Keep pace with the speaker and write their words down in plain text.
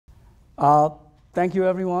Uh, Thank you,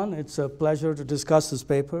 everyone. It's a pleasure to discuss this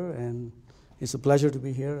paper, and it's a pleasure to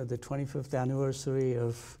be here at the 25th anniversary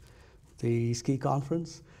of the ski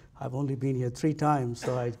conference. I've only been here 3 times,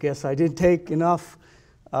 so I guess I didn't take enough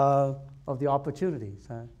of the opportunities.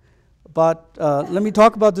 But let me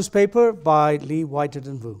talk about this paper by Lee, Whited,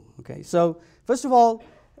 and Wu. Okay, so first of all,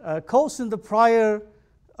 Coase in the prior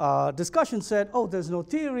discussion said, oh, there's no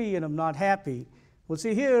theory and I'm not happy. Well,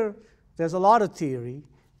 see here, there's a lot of theory,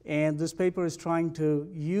 and this paper is trying to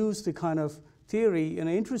use the kind of theory in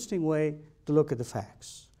an interesting way to look at the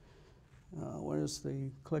facts. Where's the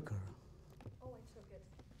clicker? Oh, I took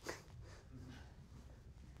it.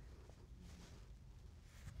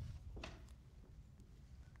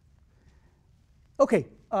 Okay,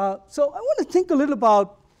 so I want to think a little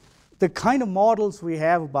about the kind of models we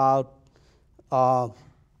have about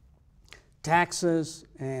taxes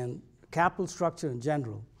and capital structure in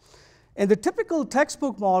general. And the typical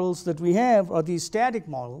textbook models that we have are these static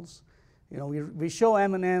models. You know, we show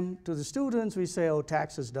M&M to the students, we say, oh,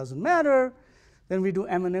 taxes doesn't matter. Then we do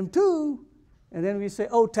M&M2, and then we say,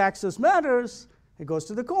 oh, taxes matters. It goes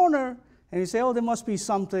to the corner, and you say, oh, there must be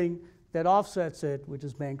something that offsets it, which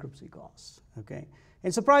is bankruptcy costs. Okay?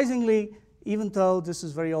 And surprisingly, even though this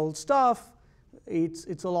is very old stuff,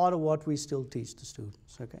 it's a lot of what we still teach the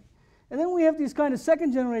students. Okay? And then we have these kind of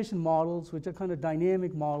second-generation models, which are kind of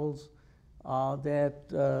dynamic models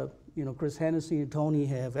that Chris Hennessy and Tony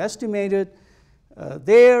have estimated.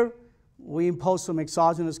 There, we impose some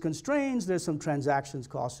exogenous constraints. There's some transactions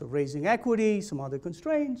costs of raising equity, some other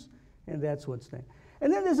constraints, and that's what's there.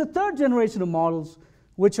 And then there's a third generation of models,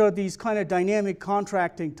 which are these kind of dynamic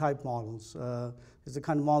contracting type models. There's the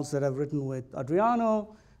kind of models that I've written with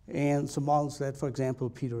Adriano, and some models that, for example,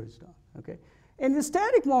 Peter has done. Okay? And the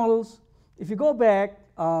static models, if you go back,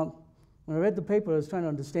 when I read the paper, I was trying to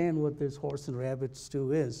understand what this horse and rabbit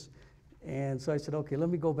stew is. And so I said, okay, let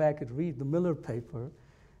me go back and read the Miller paper.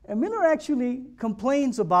 And Miller actually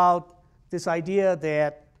complains about this idea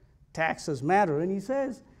that taxes matter. And he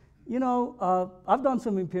says, I've done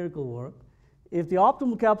some empirical work. If the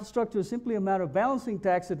optimal capital structure is simply a matter of balancing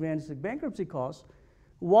tax advantages and bankruptcy costs,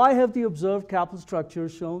 why have the observed capital structure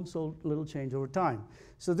shown so little change over time?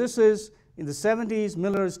 So this is in the 70s.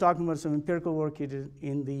 Miller is talking about some empirical work he did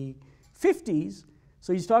in the 50s.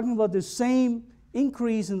 So he's talking about the same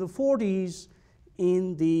increase in the 40s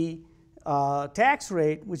in the tax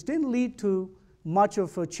rate, which didn't lead to much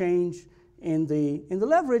of a change in the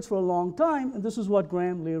leverage for a long time. And this is what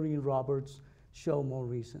Graham, Leary, and Roberts show more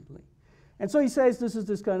recently. And so he says this is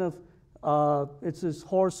this kind of, it's this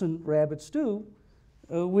horse and rabbit stew,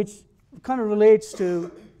 which kind of relates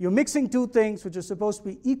to you're mixing two things which are supposed to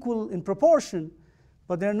be equal in proportion,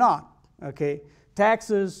 but they're not. Okay?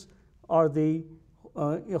 Taxes are the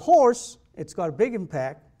horse, it's got a big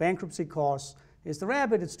impact. Bankruptcy costs is the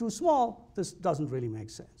rabbit, it's too small. This doesn't really make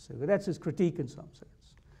sense. So that's his critique in some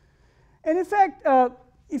sense. And in fact,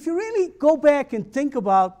 if you really go back and think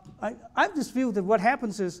about, I have this view that what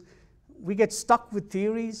happens is we get stuck with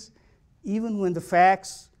theories even when the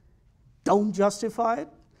facts don't justify it.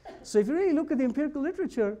 So if you really look at the empirical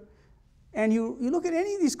literature and you look at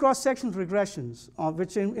any of these cross-sectional regressions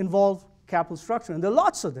which involve capital structure, and there are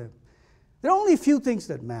lots of them, there are only a few things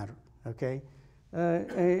that matter. Okay?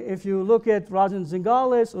 If you look at Rajan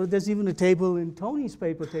Zingales, or there's even a table in Tony's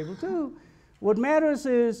paper, table 2, what matters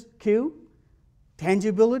is Q,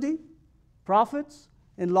 tangibility, profits,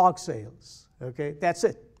 and log sales. Okay? That's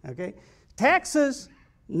it. Okay? Taxes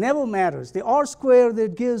never matters. The R square that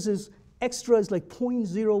it gives is extra is like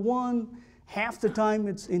 0.01. Half the time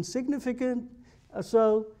it's insignificant.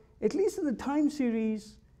 So at least in the time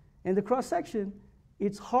series and the cross-section,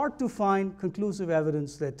 it's hard to find conclusive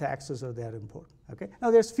evidence that taxes are that important. Okay? Now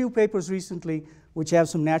there's few papers recently which have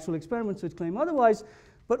some natural experiments which claim otherwise,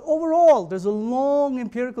 but overall there's a long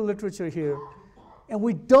empirical literature here, and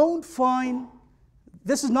we don't find,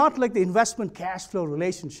 this is not like the investment cash flow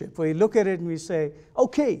relationship where you look at it and we say,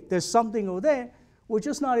 okay, there's something over there. We're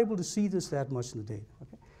just not able to see this that much in the data.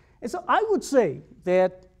 Okay? And so I would say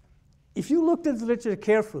that if you looked at the literature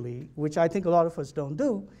carefully, which I think a lot of us don't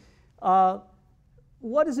do,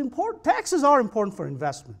 what is important, taxes are important for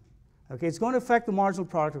investment. Okay? It's going to affect the marginal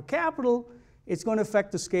product of capital. It's going to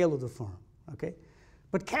affect the scale of the firm. Okay?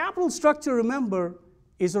 But capital structure, remember,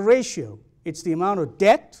 is a ratio. It's the amount of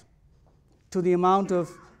debt to the amount of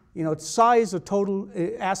size of total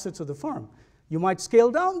assets of the firm. You might scale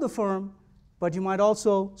down the firm, but you might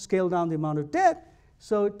also scale down the amount of debt.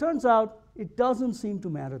 So it turns out it doesn't seem to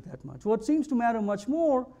matter that much. What seems to matter much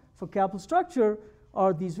more for capital structure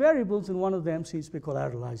are these variables, and one of them seems to be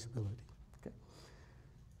collateralizability. Okay?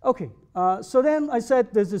 Okay, so then I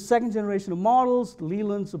said there's this second generation of models.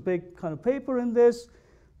 Leland's a big kind of paper in this.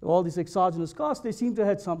 All these exogenous costs, they seem to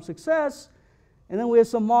have had some success. And then we have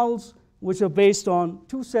some models which are based on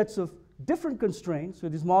two sets of different constraints. So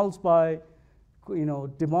these models by,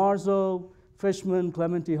 DiMarzo, Fishman,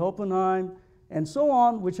 Clementi, Hoppenheim, and so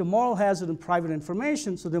on, which are moral hazard and private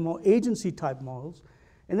information, so they're more agency-type models.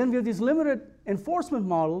 And then we have these limited enforcement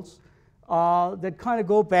models that kind of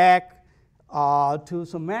go back to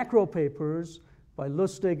some macro papers by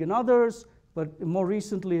Lustig and others, but more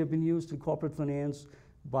recently have been used in corporate finance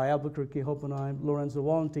by Albuquerque, Hoppenheim, Lorenzo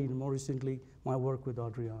Valentine, and more recently my work with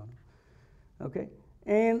Adriano. Okay?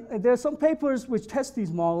 And there are some papers which test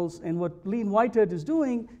these models, and what Lee and Whitehead is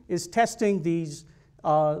doing is testing these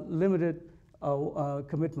limited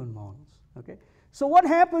commitment models. Okay? So what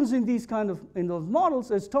happens in these in those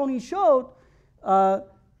models, as Tony showed,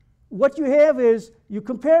 what you have is you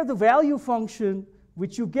compare the value function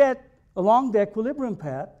which you get along the equilibrium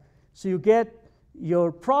path. So you get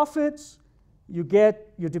your profits, you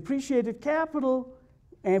get your depreciated capital,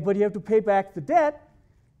 but you have to pay back the debt.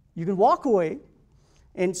 You can walk away.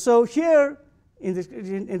 And so here, in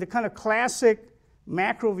the kind of classic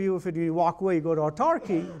macro view, if you walk away, you go to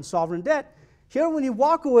autarky and sovereign debt. Here, when you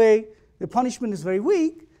walk away, the punishment is very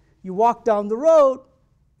weak. You walk down the road,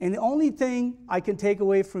 and the only thing I can take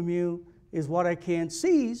away from you is what I can't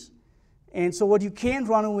seize. And so what you can't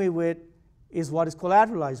run away with is what is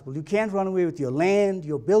collateralizable. You can't run away with your land,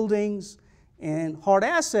 your buildings, and hard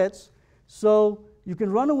assets. So you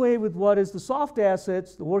can run away with what is the soft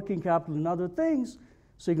assets, the working capital and other things.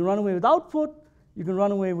 So you can run away with output. You can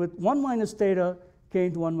run away with 1 minus theta, k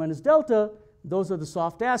into 1 minus delta. Those are the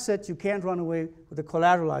soft assets. You can't run away with the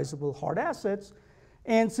collateralizable hard assets.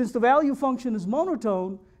 And since the value function is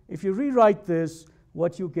monotone, if you rewrite this,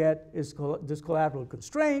 what you get is this collateral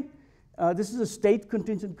constraint. This is a state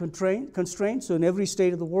contingent constraint. So in every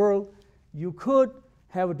state of the world, you could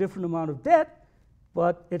have a different amount of debt,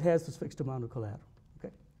 but it has this fixed amount of collateral.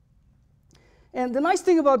 Okay? And the nice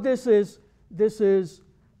thing about this is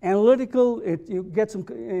analytical. You get some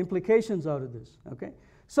implications out of this. Okay?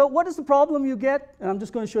 So what is the problem you get? And I'm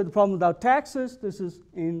just going to show you the problem without taxes. This is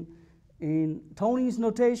in Tony's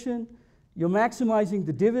notation. You're maximizing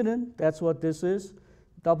the dividend. That's what this is.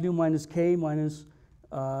 W minus K minus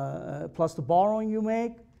plus the borrowing you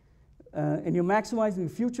make. And you're maximizing the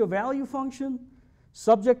future value function,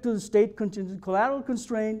 subject to the state contingent collateral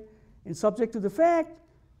constraint, and subject to the fact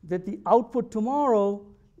that the output tomorrow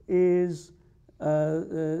is,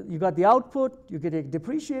 you got the output, you get a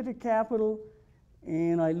depreciated capital,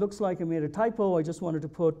 and it looks like I made a typo. I just wanted to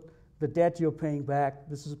put the debt you're paying back.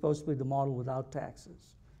 This is supposed to be the model without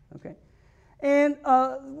taxes. Okay? And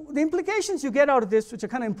the implications you get out of this, which are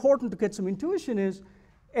kind of important to get some intuition, is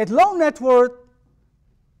at low net worth,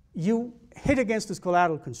 you hit against this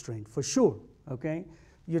collateral constraint for sure. Okay?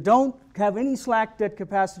 You don't have any slack debt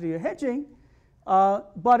capacity or hedging,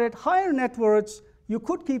 but at higher net worths, you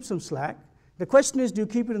could keep some slack. The question is, do you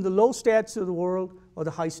keep it in the low states of the world or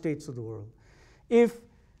the high states of the world?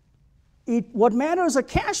 What matters are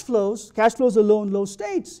cash flows are low in low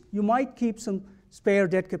states, you might keep some spare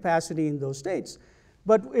debt capacity in those states.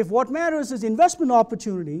 But if what matters is investment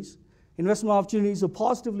opportunities are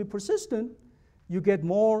positively persistent, you get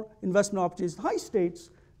more investment opportunities in high states,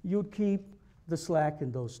 you'd keep the slack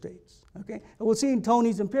in those states. Okay? And we'll see in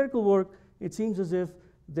Tony's empirical work, it seems as if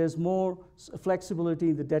there's more flexibility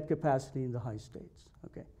in the debt capacity in the high states.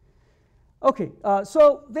 Okay? Okay,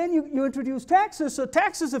 so then you introduce taxes. So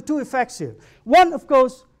taxes have two effects here. One, of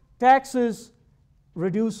course, taxes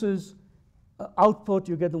reduces output.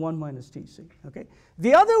 You get the 1 minus TC. Okay.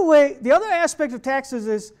 The other aspect of taxes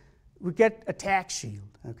is we get a tax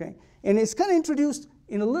shield. Okay, and it's kind of introduced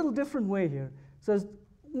in a little different way here. It says,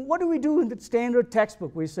 what do we do in the standard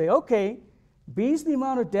textbook? We say, okay, B is the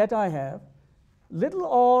amount of debt I have.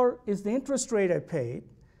 Little r is the interest rate I paid.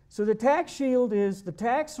 So the tax shield is the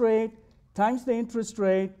tax rate times the interest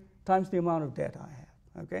rate times the amount of debt I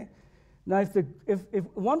have. Okay? Now, if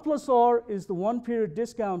 1 plus r is the 1 period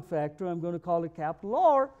discount factor, I'm going to call it capital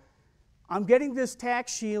R. I'm getting this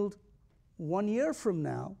tax shield 1 year from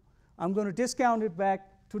now. I'm going to discount it back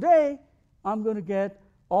today. I'm going to get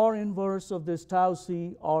R inverse of this tau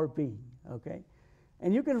C RB. Okay?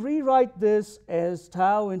 And you can rewrite this as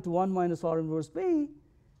tau into 1 minus R inverse B,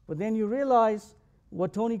 but then you realize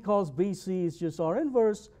what Tony calls BC is just R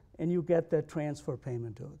inverse, and you get that transfer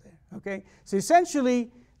payment over there. Okay? So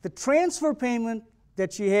essentially, the transfer payment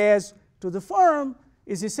that she has to the firm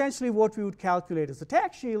is essentially what we would calculate as the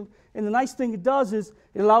tax shield. And the nice thing it does is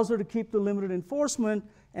it allows her to keep the limited enforcement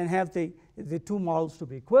and have the two models to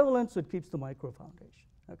be equivalent, so it keeps the micro foundation.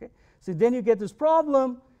 Okay? So then you get this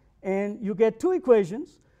problem, and you get two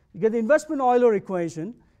equations. You get the investment-Euler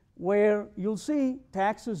equation, where you'll see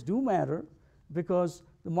taxes do matter because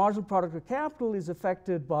the marginal product of capital is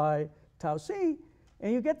affected by tau c,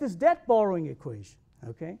 and you get this debt borrowing equation.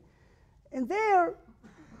 Okay? And there,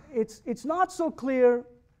 it's not so clear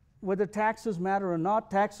whether taxes matter or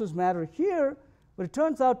not. Taxes matter here, but it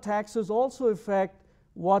turns out taxes also affect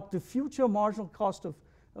what the future marginal cost of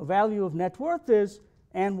value of net worth is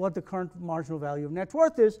and what the current marginal value of net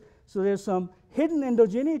worth is. So there's some hidden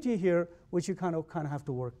endogeneity here which you kind of have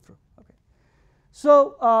to work through. Okay.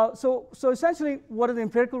 So essentially, what are the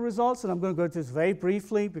empirical results? And I'm going to go through this very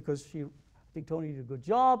briefly because I think Tony did a good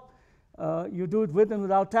job. You do it with and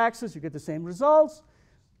without taxes, you get the same results.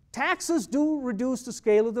 Taxes do reduce the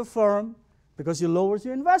scale of the firm because it lowers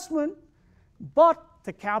your investment, but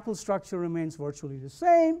the capital structure remains virtually the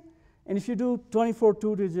same. And if you do 24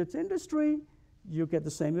 two-digits industry, you get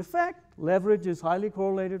the same effect. Leverage is highly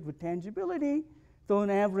correlated with tangibility, though on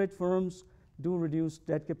average firms do reduce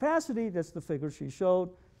debt capacity. That's the figure she showed.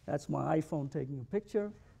 That's my iPhone taking a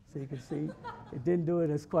picture, so you can see it didn't do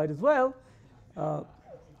it quite as well.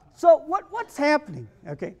 So what's happening?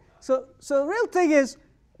 Okay, so the real thing is,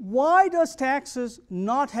 why does taxes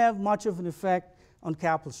not have much of an effect on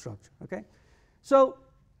capital structure? Okay, so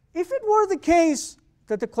if it were the case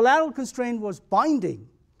that the collateral constraint was binding,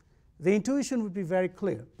 the intuition would be very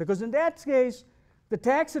clear, because in that case, the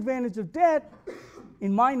tax advantage of debt,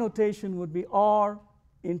 in my notation, would be R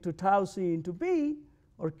into tau c into B,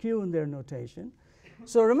 or Q in their notation.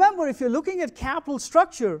 So remember, if you're looking at capital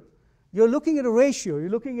structure, you're looking at a ratio. You're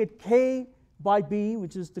looking at K by B,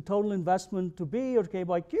 which is the total investment to B, or K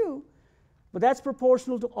by Q, but that's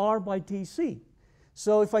proportional to R by TC.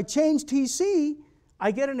 So if I change TC,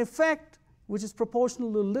 I get an effect which is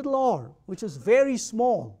proportional to little r, which is very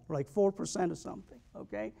small, like 4% or something.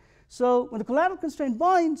 Okay? So when the collateral constraint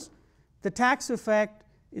binds, the tax effect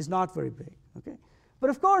is not very big. Okay? But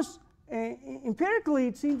of course, empirically,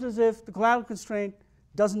 it seems as if the collateral constraint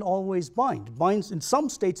doesn't always bind. It binds in some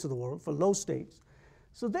states of the world, for low states.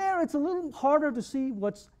 So there, it's a little harder to see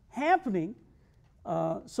what's happening.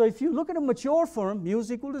 So if you look at a mature firm, mu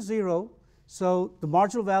is equal to 0, so the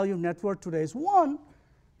marginal value of net worth today is 1,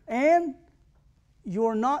 and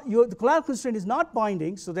the collateral constraint is not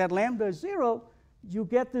binding, so that lambda is 0, you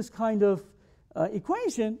get this kind of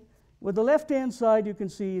equation where the left-hand side you can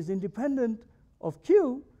see is independent of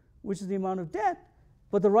Q, which is the amount of debt,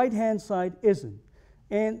 but the right-hand side isn't.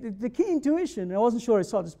 And the key intuition, and I wasn't sure I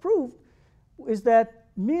saw this proved, is that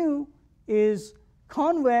mu is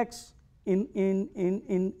convex in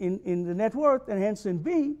the net worth and hence in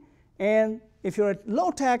B, and if you're at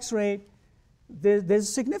low tax rate, there's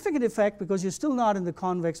a significant effect because you're still not in the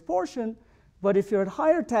convex portion, but if you're at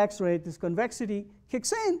higher tax rate, this convexity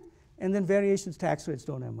kicks in, and then variations tax rates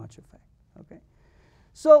don't have much effect. Okay?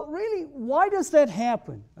 So really, why does that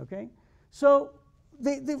happen? Okay? So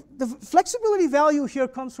the flexibility value here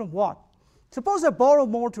comes from what? Suppose I borrow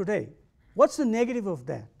more today. What's the negative of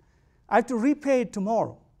that? I have to repay it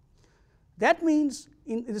tomorrow. That means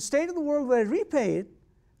in the state of the world where I repay it,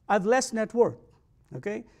 I have less net worth.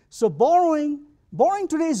 Okay? So borrowing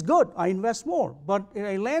today is good. I invest more. But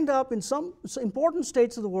I land up in some important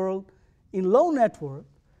states of the world in low net worth.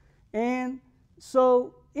 And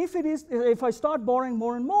so if I start borrowing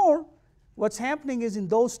more and more, what's happening is in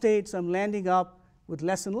those states I'm landing up with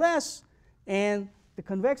less and less. And the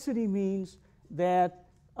convexity means that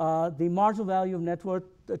the marginal value of net worth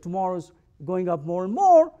tomorrow is going up more and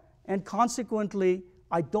more. And consequently,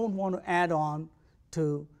 I don't want to add on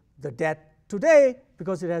to the debt today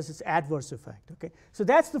because it has its adverse effect. Okay? So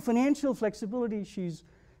that's the financial flexibility she's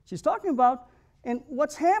talking about. And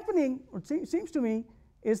what's happening, or it seems to me,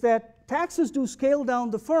 is that taxes do scale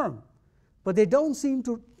down the firm, but they don't seem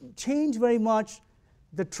to change very much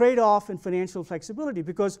the trade-off in financial flexibility,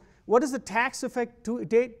 because what is the tax effect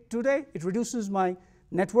today? It reduces my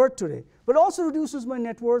net worth today, but also reduces my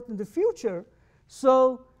net worth in the future.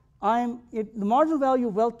 So the marginal value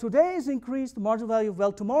of wealth today is increased, the marginal value of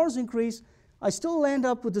wealth tomorrow is increased. I still land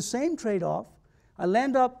up with the same trade-off. I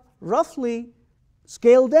land up roughly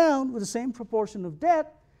scaled down with the same proportion of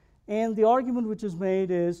debt, and the argument which is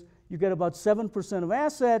made is you get about 7% of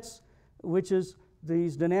assets, which is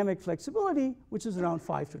these dynamic flexibility, which is around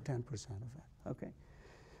 5 to 10% of that. Okay,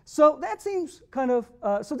 so that seems kind of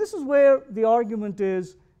so this is where the argument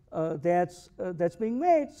is that's being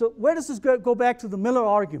made. So where does this go back to the Miller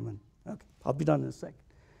argument? Okay, I'll be done in a second.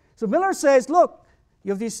 So Miller says, look,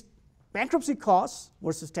 you have these bankruptcy costs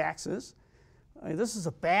versus taxes. This is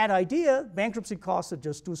a bad idea. Bankruptcy costs are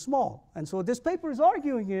just too small. And so what this paper is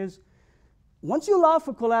arguing is once you allow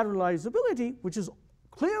for collateralizability, which is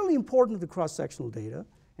clearly important to the cross-sectional data,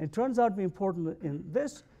 and it turns out to be important in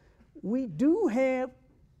this, we do have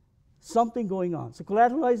something going on. So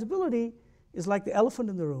collateralizability is like the elephant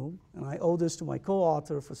in the room, and I owe this to my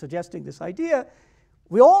co-author for suggesting this idea.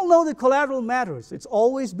 We all know that collateral matters. It's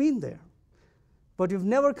always been there. But we've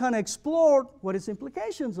never kind of explored what its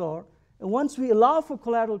implications are. And once we allow for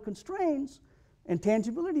collateral constraints and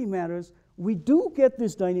tangibility matters, we do get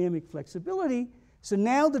this dynamic flexibility. So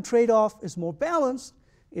now the trade-off is more balanced.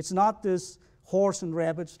 It's not this horse and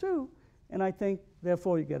rabbit stew. And I think,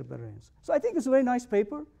 therefore, you get a better answer. So I think it's a very nice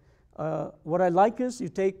paper. What I like is you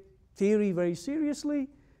take theory very seriously.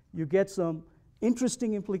 You get some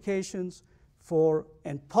interesting implications for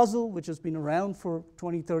a puzzle which has been around for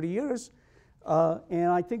 20, 30 years. And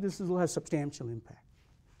I think this will have substantial impact.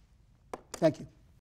 Thank you.